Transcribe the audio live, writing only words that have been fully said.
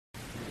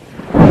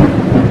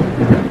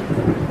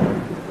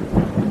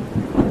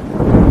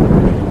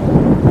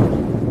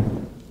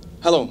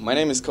Hello, my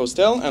name is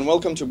Kostel and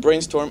welcome to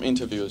Brainstorm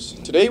Interviews.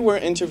 Today we're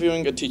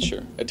interviewing a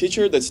teacher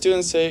that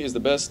students say is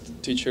the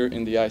best teacher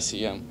in the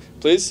ICM.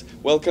 Please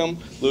welcome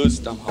Loes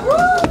Damhof.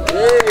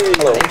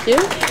 Hello. Thank you.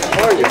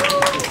 How are you?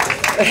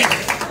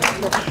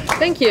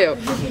 Thank you.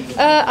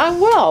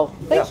 I'm well.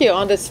 Thank you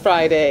on this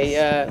Friday.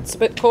 It's a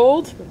bit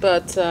cold,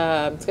 but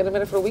it's getting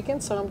better for the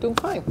weekend, so I'm doing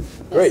fine. Yes,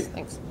 Great.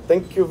 Thanks.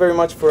 Thank you very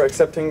much for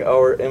accepting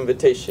our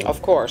invitation.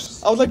 Of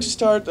course. I would like to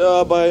start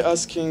by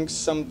asking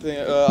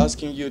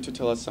you to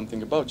tell us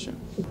something about you.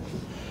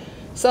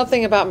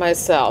 Something about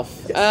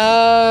myself.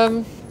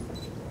 Yes.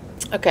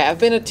 Okay, I've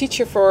been a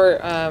teacher for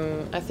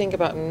I think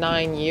about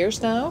 9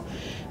 years now,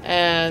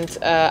 and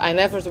I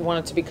never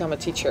wanted to become a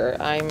teacher.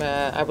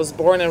 I was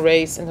born and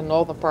raised in the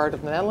northern part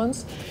of the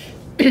Netherlands,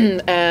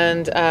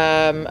 and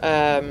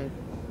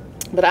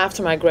but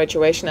after my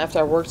graduation, after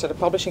I worked at a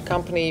publishing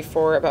company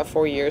for about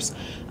 4 years,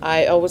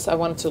 I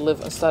wanted to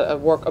live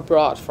and work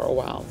abroad for a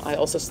while. I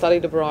also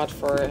studied abroad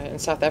in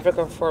South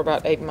Africa for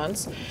about 8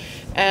 months,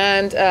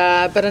 and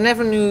but I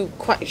never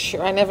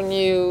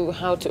knew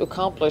how to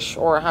accomplish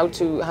or how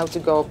to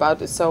go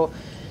about it. So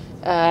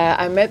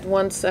I met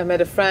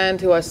a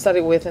friend who I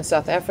studied with in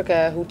South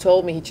Africa who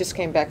told me he just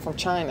came back from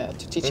China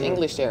to teach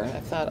English there, and I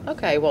thought,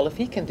 okay, well, if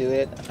he can do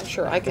it, I'm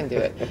sure I can do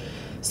it.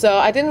 So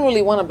I didn't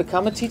really want to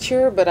become a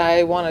teacher, but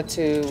I wanted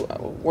to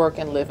work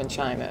and live in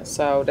China.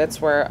 So that's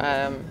what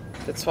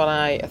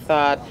I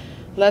thought.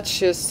 Let's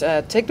just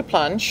take the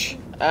plunge.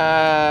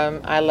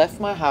 I left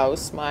my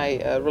house,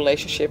 my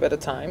relationship at the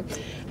time,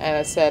 and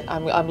I said,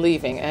 I'm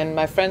leaving. And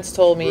my friends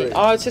told me, Great.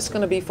 oh, it's just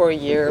going to be for a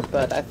year.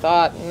 But I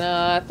thought, no,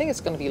 I think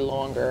it's going to be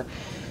longer.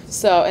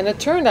 So, and it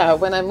turned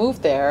out when I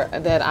moved there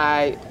that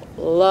I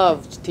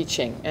loved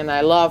teaching and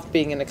I loved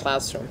being in the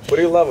classroom. What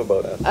do you love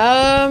about it?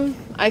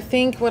 I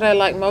think what I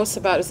like most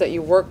about it is that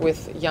you work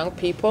with young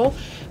people,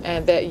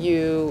 and that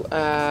you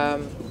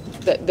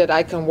that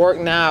I can work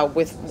now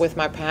with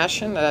my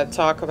passion. That I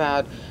talk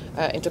about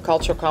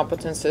intercultural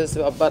competences,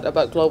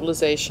 about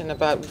globalization,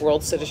 about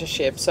world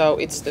citizenship. So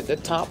it's the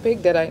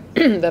topic that I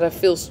that I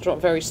feel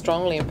very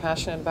strongly and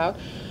passionate about.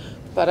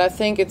 But I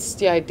think it's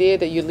the idea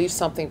that you leave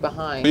something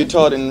behind. You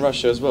taught in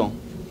Russia as well?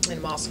 In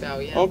Moscow,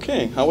 yeah.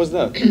 Okay, how was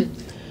that?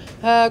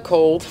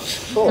 Cold.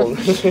 Cold.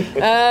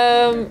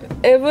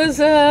 It was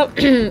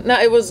no,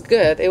 it was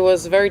good. It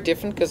was very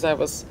different because I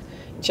was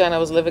in China. I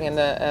was living in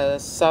the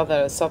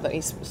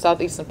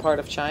southeastern part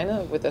of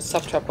China with a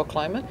subtropical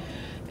climate,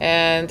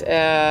 and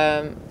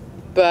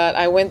but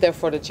I went there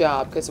for the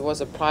job because it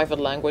was a private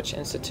language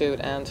institute,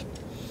 and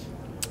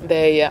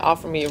they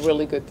offered me a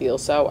really good deal.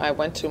 So I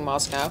went to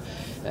Moscow,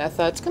 and I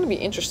thought it's going to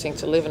be interesting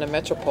to live in a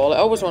metropole. I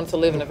always wanted to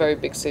live in a very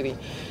big city,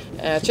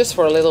 just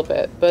for a little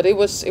bit. But it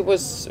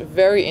was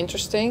very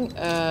interesting.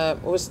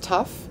 It was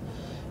tough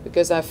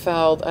because I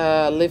felt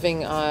living,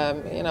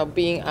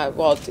 being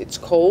well, it's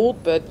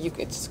cold, but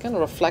it's kind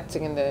of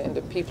reflecting in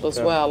the people as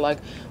well. Like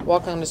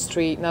walking on the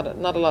street,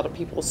 not a lot of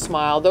people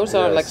smile. Those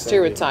are like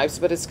stereotypes,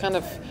 but it's kind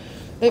of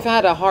they've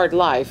had a hard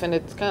life, and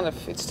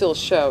it still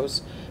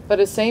shows. But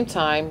at the same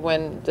time,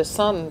 when the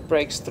sun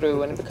breaks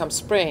through and it becomes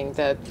spring,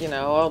 that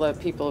all the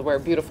people wear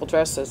beautiful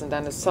dresses, and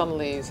then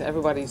suddenly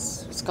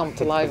everybody's come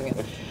to life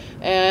again.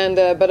 And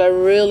but I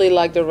really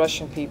like the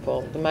Russian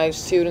people. My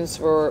students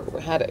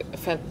had a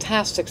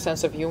fantastic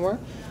sense of humor,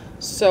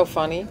 so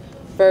funny,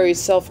 very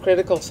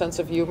self-critical sense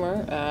of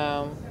humor,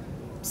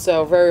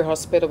 so very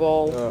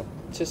hospitable.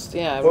 Just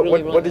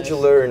really What did nice. you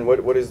learn?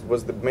 What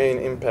was the main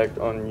impact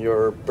on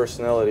your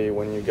personality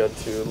when you got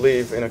to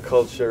live in a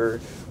culture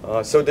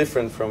so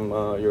different from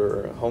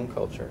your home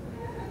culture?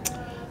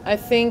 I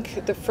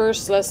think the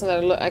first lesson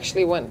that I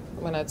actually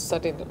when I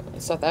studied in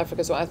South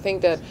Africa, so I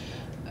think that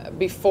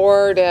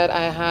before that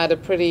I had a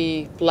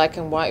pretty black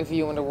and white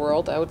view in the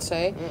world, I would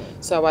say.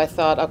 So I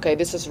thought, okay,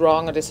 this is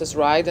wrong or this is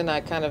right, and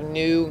I kind of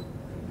knew.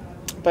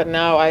 But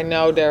now I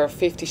know there are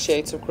 50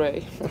 shades of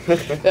gray.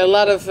 There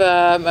are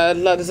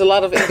there's a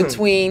lot of in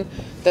between.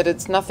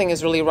 That nothing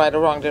is really right or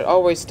wrong. There are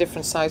always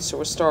different sides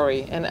to a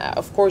story, and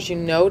of course you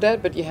know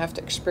that, but you have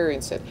to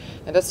experience it.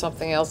 And that's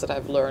something else that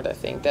I've learned. I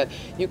think that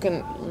you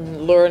can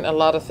learn a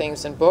lot of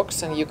things in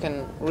books, and you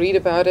can read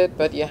about it,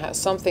 but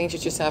some things you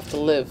just have to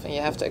live and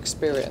you have to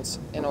experience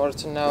in order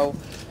to know.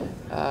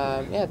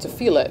 To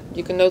feel it.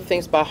 You can know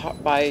things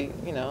by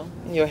in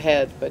your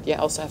head, but you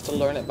also have to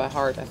learn it by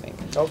heart, I think.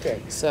 Okay.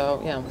 So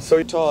yeah. So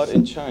you taught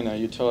in China,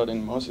 you taught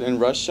in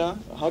Russia.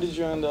 How did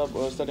you end up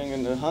studying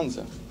in the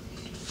Hansa?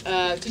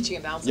 Teaching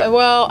in Hansa.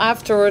 Well,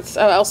 afterwards,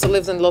 I also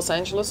lived in Los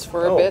Angeles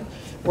for a bit,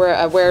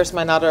 where's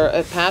my another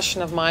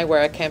passion of mine,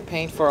 where I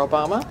campaigned for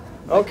Obama.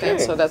 Okay.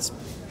 So that's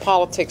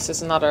politics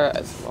is another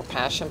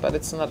passion, but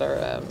it's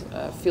another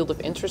field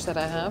of interest that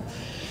I have.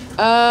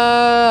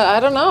 I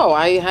don't know.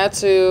 I had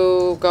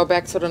to go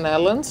back to the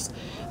Netherlands,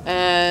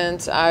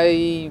 and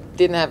I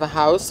didn't have a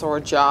house or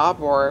a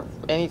job or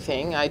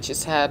anything. I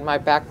just had my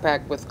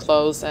backpack with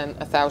clothes and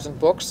 1,000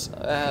 books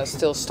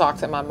still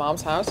stocked at my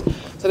mom's house.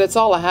 So that's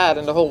all I had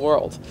in the whole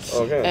world.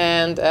 Okay.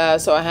 And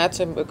so I had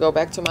to go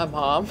back to my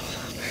mom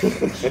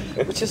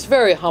which is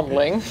very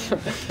humbling.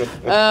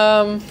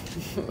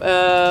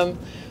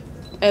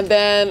 And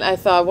then I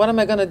thought, what am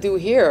I going to do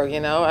here?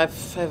 You know,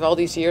 I've all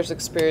these years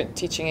experience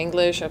teaching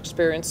English,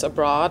 experience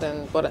abroad,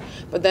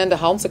 but then the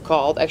Hanse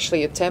called,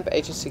 actually a temp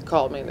agency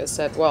called me and they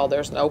said, well,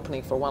 there's an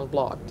opening for one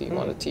block. Do you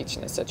want to teach?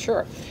 And I said,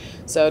 sure.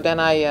 So then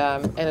I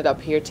ended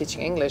up here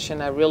teaching English,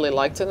 and I really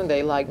liked it, and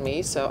they liked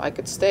me, so I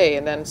could stay.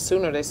 And then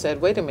sooner they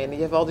said, wait a minute,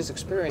 you have all these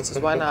experiences,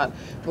 why not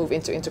move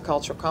into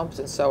intercultural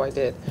competence? So I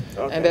did.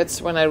 Okay. And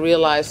that's when I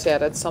realized, yeah,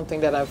 that's something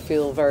that I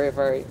feel very,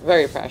 very,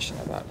 very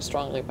passionate about,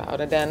 strongly about.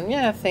 And then,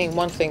 yeah,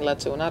 one thing led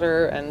to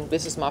another, and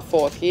this is my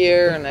 4th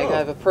year, and I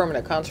have a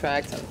permanent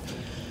contract.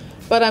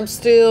 But I'm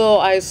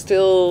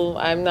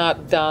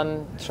not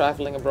done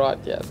traveling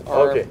abroad yet,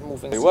 or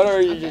moving. What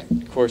are your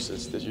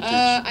courses that you teach?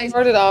 I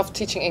started off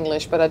teaching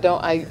English, but I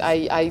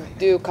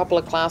do a couple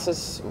of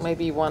classes,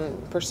 maybe one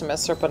per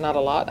semester, but not a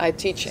lot. I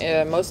teach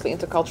mostly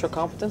intercultural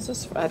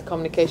competences at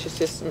communication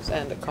systems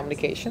and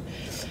communication.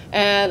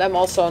 And I'm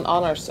also an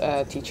honors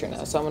teacher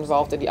now, so I'm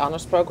involved in the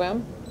honors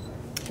program.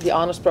 The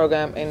honors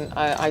program in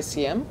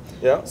ICM,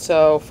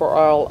 so for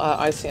all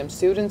ICM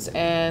students,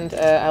 and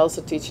I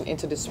also teach an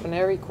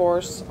interdisciplinary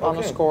course,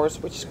 honors course,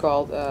 which is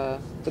called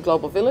the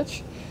Global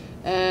Village,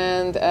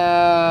 and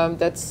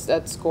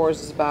that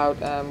course is about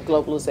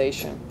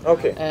globalization,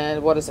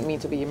 and what does it mean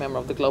to be a member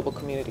of the global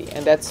community,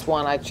 and that's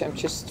one I'm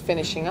just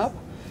finishing up.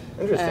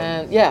 Interesting.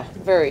 And yeah,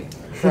 very,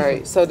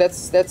 very. So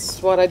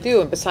that's what I do,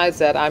 and besides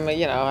that,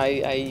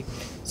 I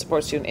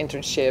support student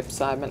internships.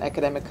 I'm an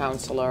academic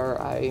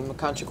counselor. I'm a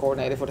country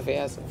coordinator for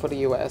the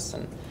US,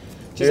 and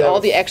just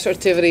all the extra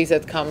activities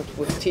that come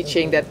with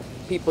teaching that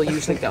people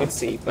usually don't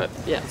see. But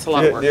yeah, it's a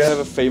lot of work. Do you have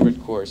a favorite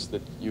course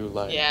that you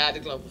like? Yeah, the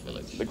Global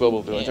Village. The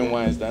Global Village, and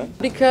why is that?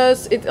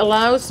 Because it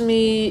allows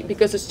me,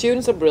 because the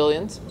students are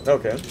brilliant.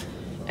 Okay.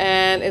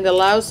 And it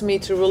allows me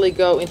to really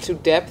go into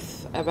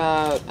depth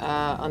about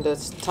on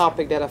this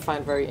topic that I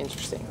find very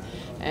interesting.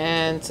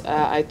 And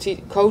I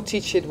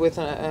co-teach it with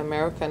an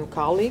American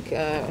colleague,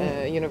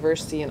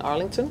 university in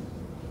Arlington.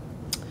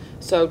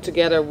 So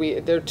together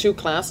there are 2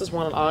 classes,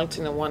 one in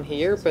Arlington and one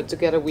here, but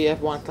together we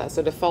have one class.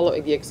 So they follow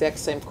the exact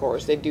same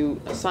course. They do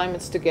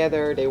assignments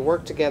together, they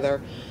work together.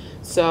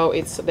 So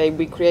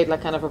we create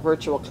like kind of a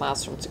virtual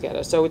classroom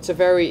together. So it's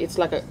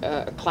like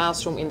a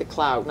classroom in the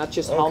cloud, not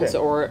just Hanse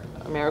or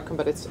American,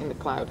 but it's in the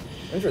cloud.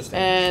 Interesting.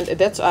 And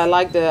I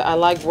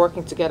like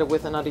working together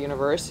with another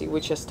university,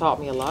 which has taught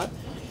me a lot.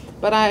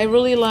 But I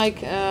really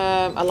like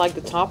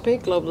the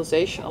topic,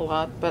 globalization, a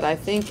lot. But I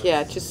think,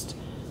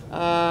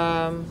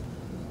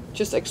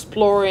 just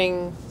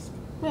exploring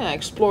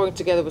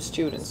together with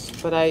students.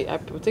 But I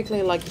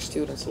particularly like the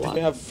students a lot.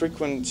 You have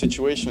frequent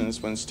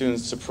situations when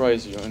students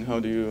surprise you, and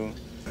how do you?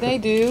 They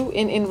do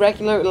in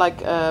regular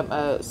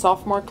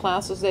sophomore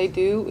classes. They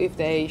do if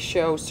they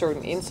show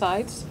certain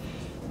insights,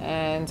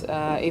 and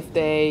if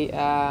they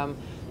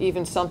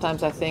even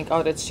sometimes I think,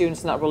 oh, that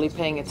student's not really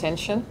paying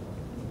attention.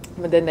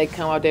 But then they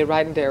come out, they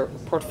write in their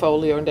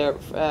portfolio, in their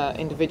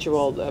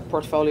individual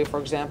portfolio, for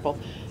example,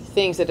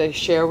 things that they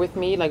share with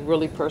me, like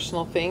really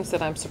personal things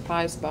that I'm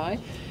surprised by.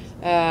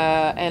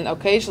 And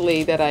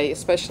occasionally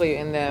especially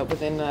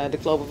within the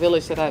Global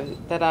Village,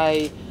 that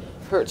I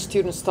heard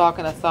students talk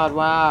and I thought,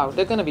 wow,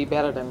 they're going to be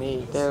better than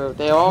me.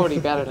 They're already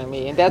better than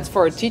me. And that's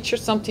for a teacher.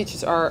 Some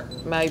teachers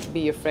might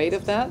be afraid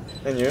of that.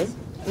 And you?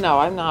 No,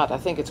 I'm not. I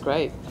think it's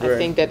great. I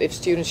think that if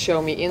students show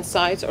me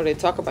insights or they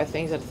talk about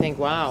things, I think,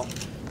 wow.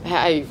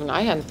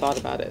 I hadn't thought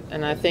about it,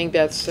 and I think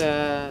that's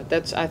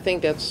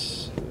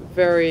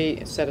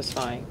very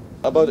satisfying.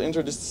 About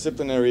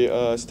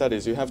interdisciplinary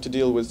studies, you have to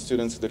deal with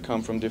students that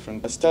come from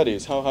different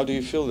studies. How do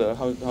you feel that?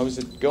 How is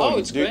it going? Oh,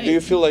 it's great. Do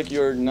you feel like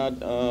you're not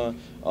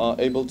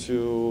able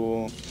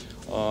to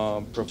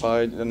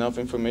provide enough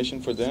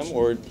information for them,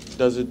 or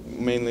does it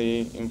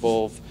mainly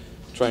involve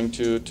trying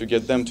to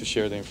get them to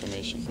share the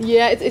information?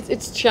 Yeah,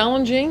 it's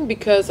challenging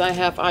because I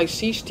have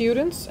IC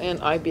students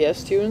and IBS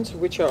students,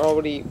 which are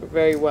already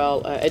very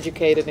well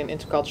educated in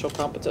intercultural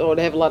competence, or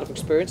they have a lot of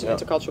experience in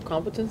intercultural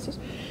competences.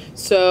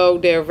 So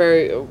they're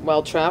very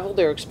well traveled,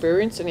 they're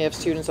experienced, and you have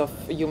students of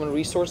human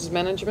resources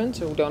management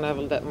who don't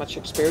have that much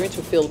experience,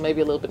 who feel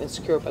maybe a little bit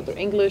insecure about their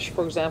English,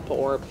 for example,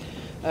 or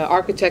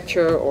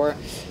architecture, or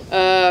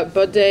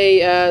but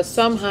they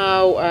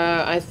somehow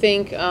I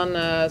think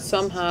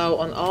somehow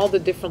on all the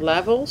different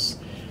levels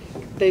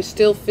they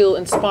still feel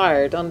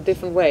inspired on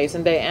different ways,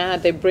 and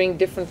they bring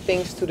different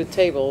things to the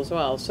table as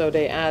well. So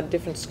they add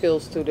different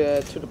skills to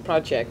the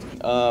project.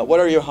 What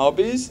are your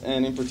hobbies,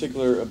 and in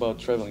particular about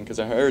traveling? Because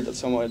I heard that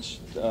so much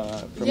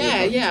from you.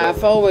 Yeah.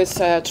 I've always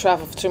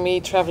traveled. To me,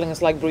 traveling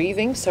is like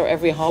breathing. So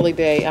every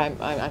holiday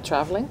I'm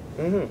traveling,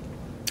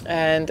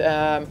 and.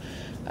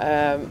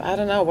 I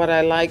don't know what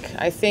I like.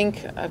 I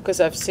think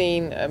because I've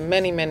seen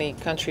many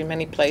countries,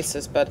 many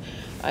places, but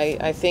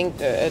I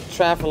think a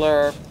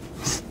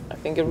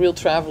real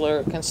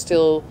traveler can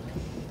still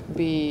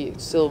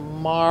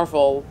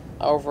marvel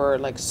over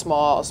like a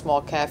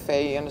small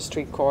cafe on the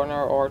street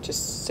corner, or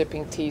just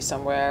sipping tea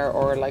somewhere,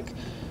 or like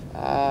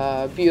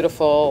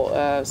beautiful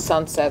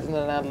sunset in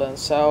the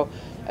Netherlands. So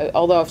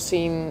although I've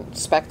seen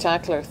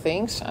spectacular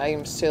things, I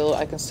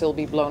can still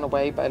be blown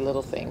away by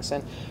little things,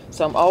 and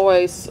so I'm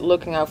always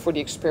looking out for the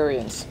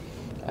experience.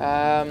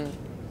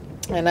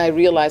 And I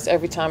realize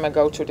every time I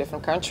go to a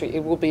different country,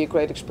 it will be a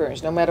great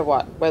experience, no matter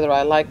what. Whether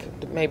I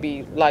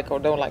maybe like or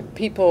don't like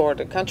people or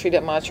the country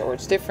that much, or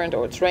it's different,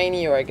 or it's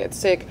rainy, or I get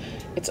sick,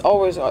 it's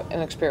always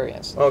an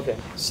experience. Okay.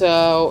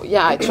 So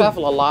yeah, I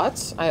travel a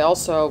lot. I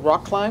also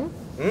rock climb.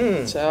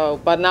 So,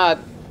 but not.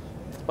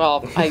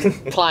 Well, I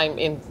climb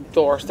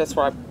indoors. That's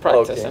where I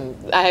practice, Okay.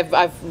 and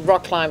I've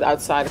rock climbed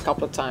outside a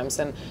couple of times,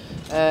 and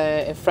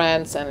in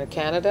France and in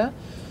Canada.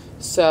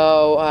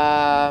 So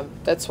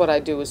that's what I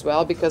do as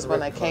well, because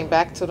when I came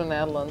back to the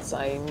Netherlands,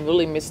 I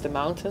really missed the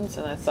mountains,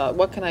 and I thought,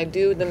 what can I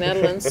do in the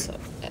Netherlands,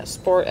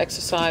 sport,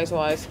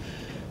 exercise-wise,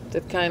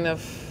 that kind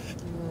of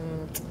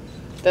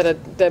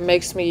that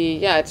makes me,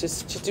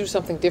 just do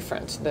something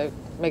different. That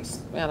makes,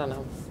 I don't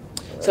know.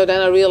 So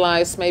then I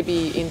realized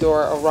maybe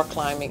indoor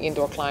climbing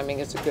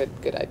is a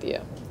good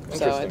idea.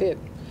 So I did.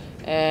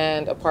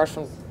 And apart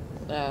from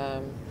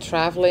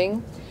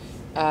traveling,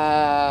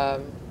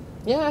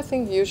 I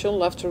think usual,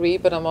 love to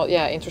read, but I'm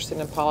interested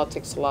in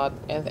politics a lot,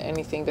 and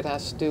anything that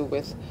has to do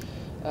with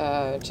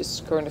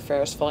just current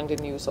affairs, following the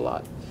news a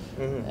lot.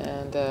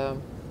 And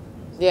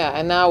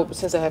and now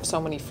since I have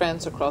so many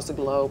friends across the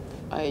globe,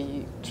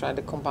 I try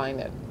to combine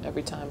it.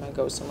 Every time I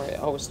go somewhere, I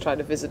always try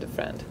to visit a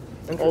friend,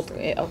 old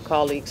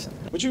colleagues.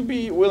 Would you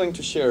be willing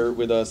to share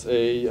with us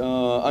a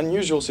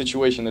unusual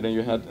situation that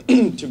you had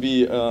to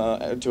be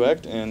to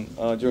act in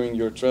during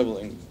your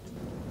traveling?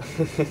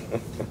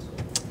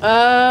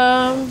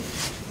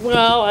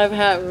 Well, I've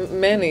had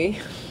many.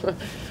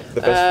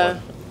 The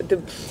best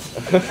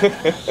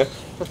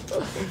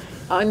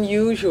one.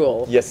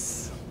 Unusual.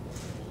 Yes.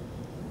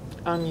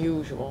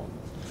 Unusual.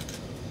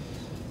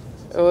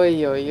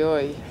 Oi, oi,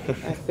 oi.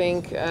 I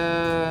think,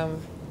 I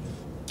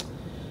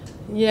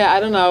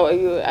don't know.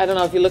 I don't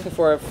know if you're looking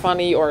for a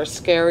funny or a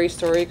scary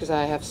story, because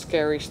I have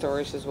scary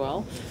stories as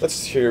well.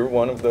 Let's hear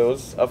one of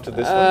those after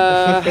this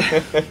one.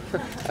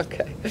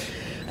 Okay.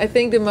 I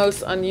think the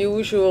most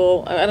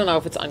unusual, I don't know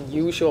if it's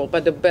unusual,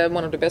 but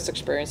one of the best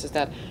experiences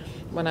that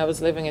when I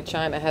was living in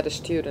China, I had a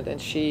student,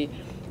 and she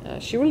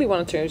really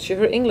wanted to,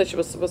 her English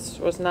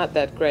was not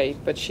that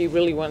great, but she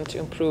really wanted to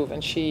improve,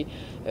 and she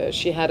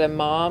had a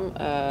mom,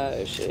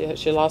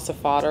 she lost a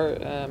father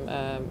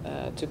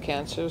to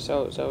cancer,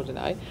 so did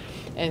I,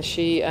 and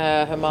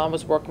her mom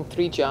was working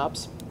 3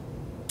 jobs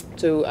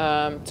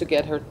to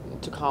get her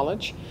to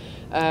college.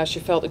 She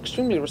felt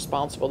extremely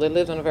responsible. They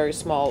lived in a very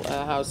small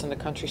house in the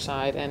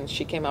countryside, and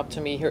she came up to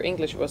me. Her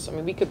English was,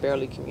 we could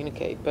barely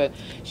communicate, but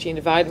she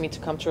invited me to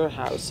come to her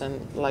house,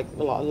 and like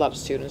a lot of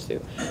students do.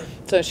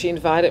 So she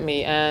invited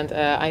me, and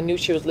I knew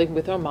she was living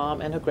with her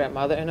mom and her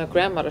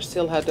grandmother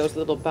still had those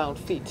little bound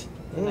feet.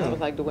 You know,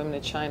 like the women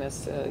in China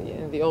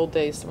in the old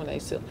days when they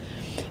still.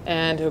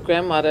 And her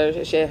grandmother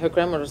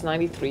was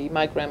 93.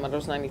 My grandmother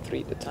was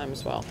 93 at the time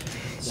as well.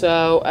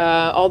 So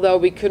although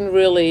we couldn't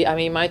really,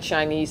 my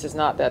Chinese is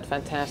not that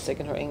fantastic,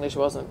 and her English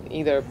wasn't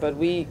either, but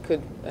we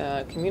could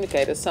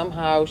communicate. And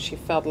somehow she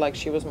felt like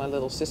she was my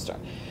little sister.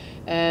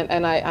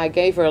 And I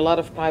gave her a lot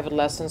of private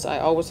lessons. I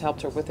always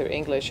helped her with her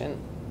English. And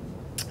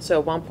so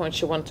at one point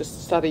she wanted to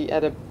study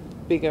at a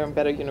bigger and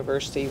better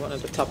university, one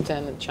of the top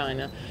 10 in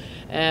China.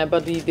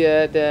 But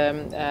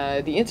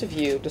the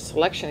interview, the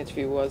selection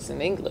interview, was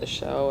in English.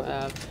 So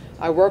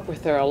I worked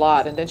with her a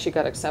lot, and then she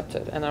got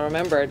accepted. And I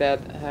remember that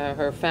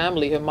her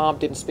family, her mom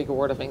didn't speak a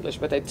word of English,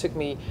 but they took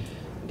me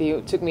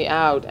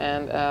out,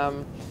 and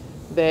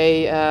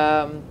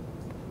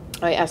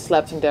I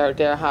slept in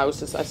their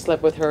houses. I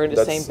slept with her in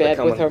the same bed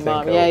with her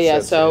mom.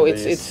 So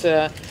it's.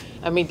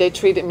 They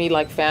treated me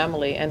like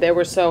family, and they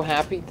were so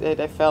happy.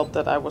 They felt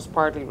that I was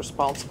partly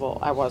responsible.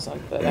 I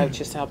wasn't, but I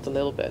just helped a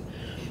little bit.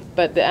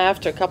 But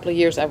after a couple of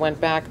years, I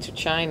went back to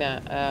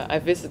China. I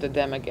visited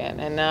them again,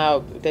 and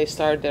now they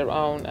started their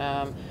own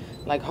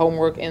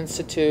homework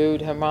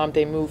institute. Her mom,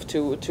 they moved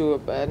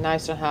to a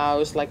nicer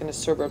house, like in the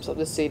suburbs of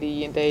the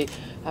city, and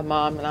her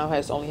mom now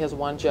only has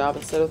 1 job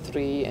instead of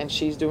 3, and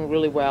she's doing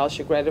really well.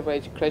 She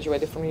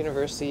graduated from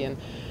university, and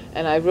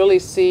I really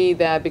see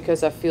that,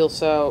 because I feel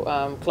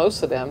so close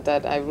to them,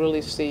 that I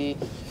really see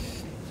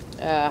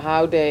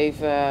how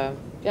they've.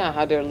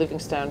 How their living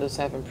standards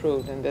have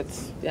improved, and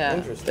that's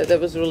that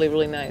was really,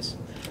 really nice.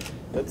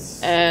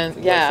 That's and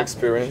life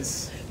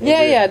experience.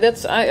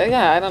 That's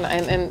I don't know,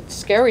 and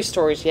scary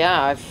stories.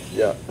 I've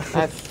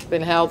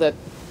been held at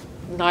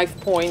knife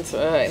point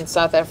in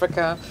South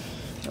Africa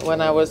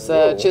when I was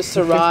just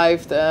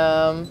arrived.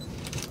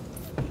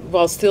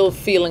 Still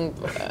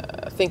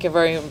thinking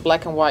very in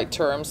black and white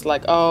terms,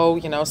 like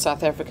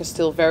South Africa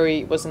still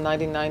was in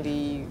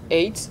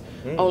 1998.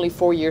 Only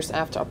 4 years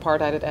after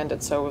apartheid had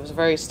ended, so it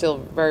was still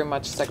very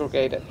much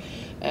segregated.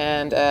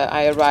 And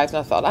I arrived, and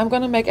I thought, I'm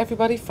going to make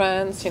everybody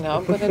friends,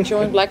 I'm going to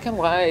join black and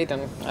white,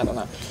 and I don't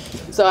know.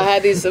 So I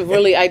had these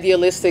really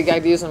idealistic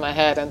ideas in my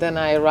head, and then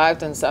I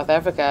arrived in South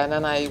Africa, and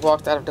then I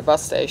walked out of the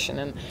bus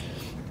station,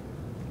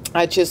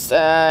 I just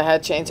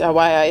had changed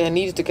why I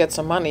needed to get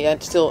some money.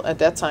 And still, at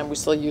that time, we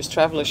still used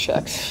traveler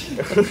checks.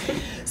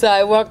 So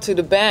I walked to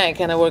the bank,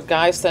 and there were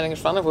guys standing in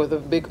front of it with the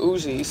big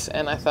Uzis.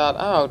 And I thought,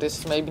 oh, this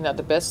is maybe not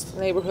the best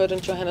neighborhood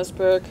in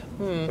Johannesburg.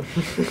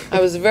 I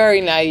was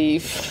very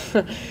naive.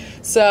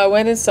 So I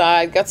went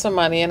inside, got some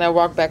money, and I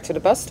walked back to the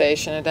bus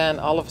station. And then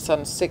all of a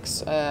sudden,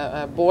 6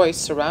 boys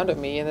surrounded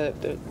me, and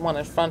the one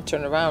in front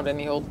turned around, and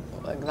he held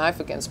a knife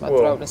against my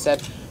throat and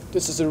said,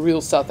 "This is a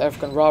real South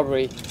African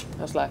robbery."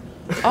 I was like,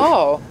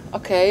 oh,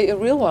 okay, a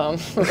real one.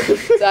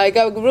 So I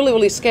got really,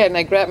 really scared, and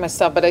I grabbed my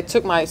stuff, but I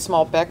took my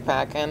small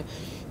backpack, and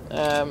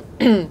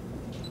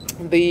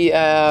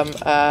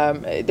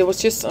there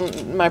was just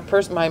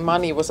my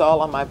money was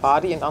all on my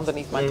body and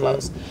underneath my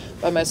clothes.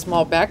 But my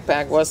small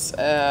backpack was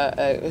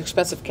an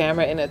expensive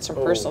camera in it, some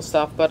personal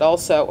stuff, but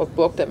also a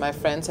book that my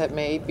friends had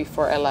made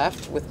before I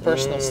left with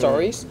personal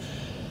stories.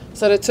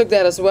 So they took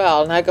that as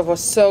well, and I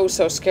was so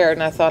scared,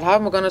 and I thought, how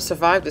am I going to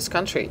survive this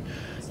country?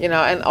 You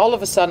know, and all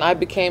of a sudden I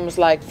became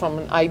like from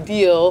an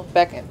ideal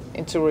back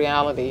into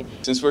reality.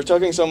 Since we're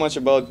talking so much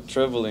about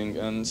traveling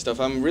and stuff,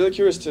 I'm really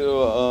curious to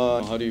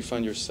how do you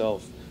find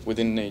yourself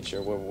within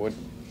nature? What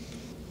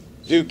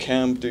do you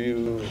camp? Do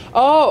you?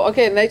 Oh,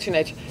 okay, nature.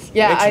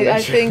 Yeah, Nature.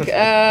 I think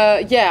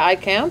I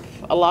camp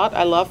a lot.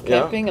 I love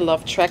camping. I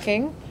love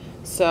trekking.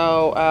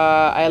 So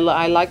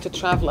I like to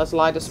travel as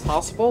light as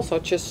possible. So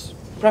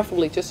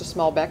preferably just a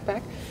small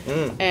backpack.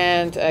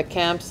 And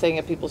camp, staying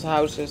at people's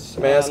houses.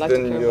 May I ask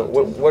then,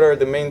 what are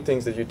the main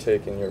things that you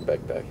take in your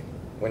backpack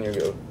when you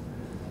go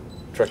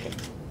trekking?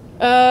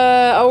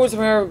 I always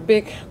wear a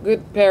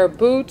good pair of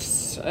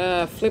boots,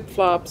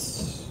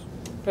 flip-flops,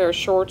 pair of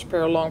shorts,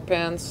 pair of long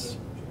pants,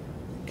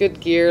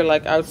 good gear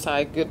like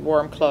outside, good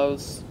warm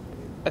clothes,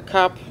 a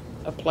cup,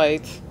 a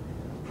plate,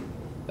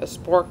 a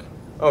spork,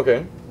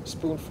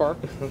 spoon, fork,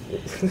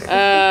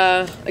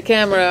 a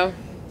camera,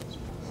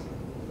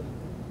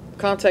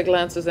 contact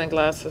lenses and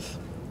glasses.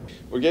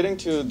 We're getting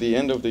to the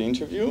end of the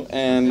interview,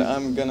 and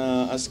I'm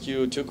gonna ask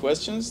you 2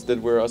 questions that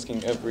we're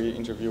asking every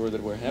interviewer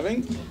that we're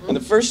having. And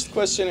the first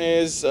question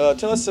is,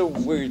 tell us a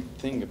weird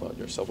thing about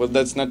yourself. Well,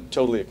 that's not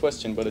totally a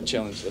question, but a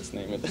challenge, let's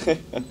name it.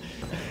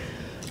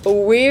 A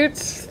weird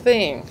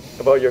thing.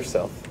 About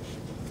yourself.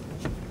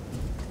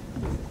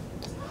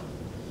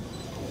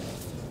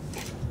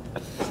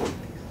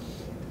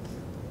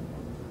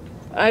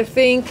 I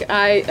think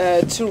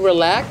to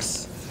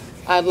relax,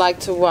 I'd like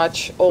to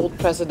watch old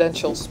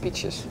presidential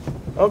speeches.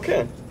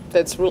 Okay.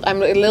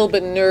 I'm a little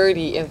bit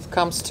nerdy if it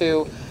comes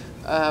to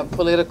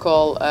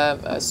political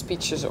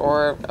speeches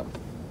or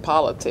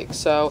politics.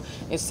 So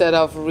instead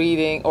of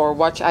reading or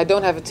watch, I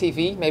don't have a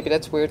TV. Maybe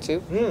that's weird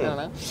too. I don't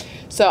know.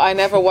 So I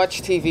never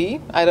watch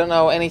TV. I don't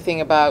know anything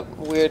about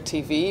weird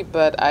TV,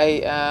 but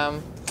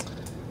I'm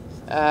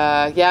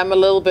a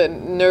little bit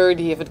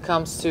nerdy if it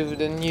comes to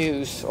the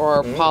news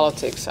or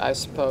politics, I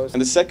suppose.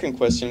 And the second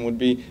question would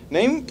be,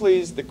 name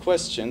please the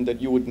question that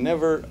you would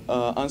never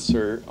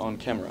answer on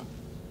camera.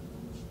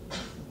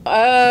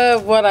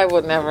 What I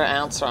would never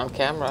answer on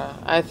camera.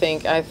 I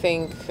think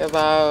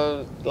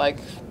about, like,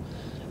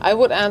 I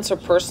would answer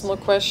personal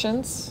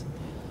questions,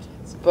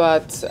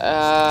 but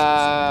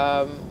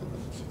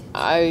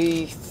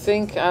I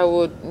think I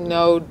would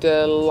know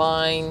the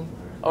line,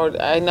 or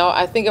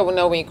I think I would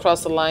know when you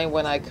cross the line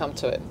when I come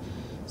to it.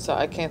 So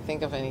I can't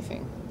think of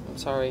anything. I'm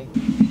sorry.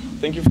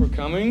 Thank you for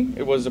coming.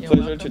 It was a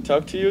pleasure to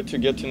talk to you, to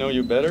get to know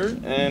you better,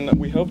 and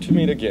we hope to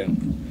meet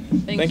again.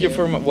 Thank you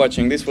for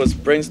watching. This was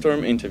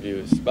Brainstorm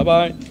Interviews.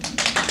 Bye-bye.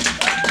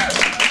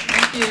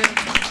 Thank you.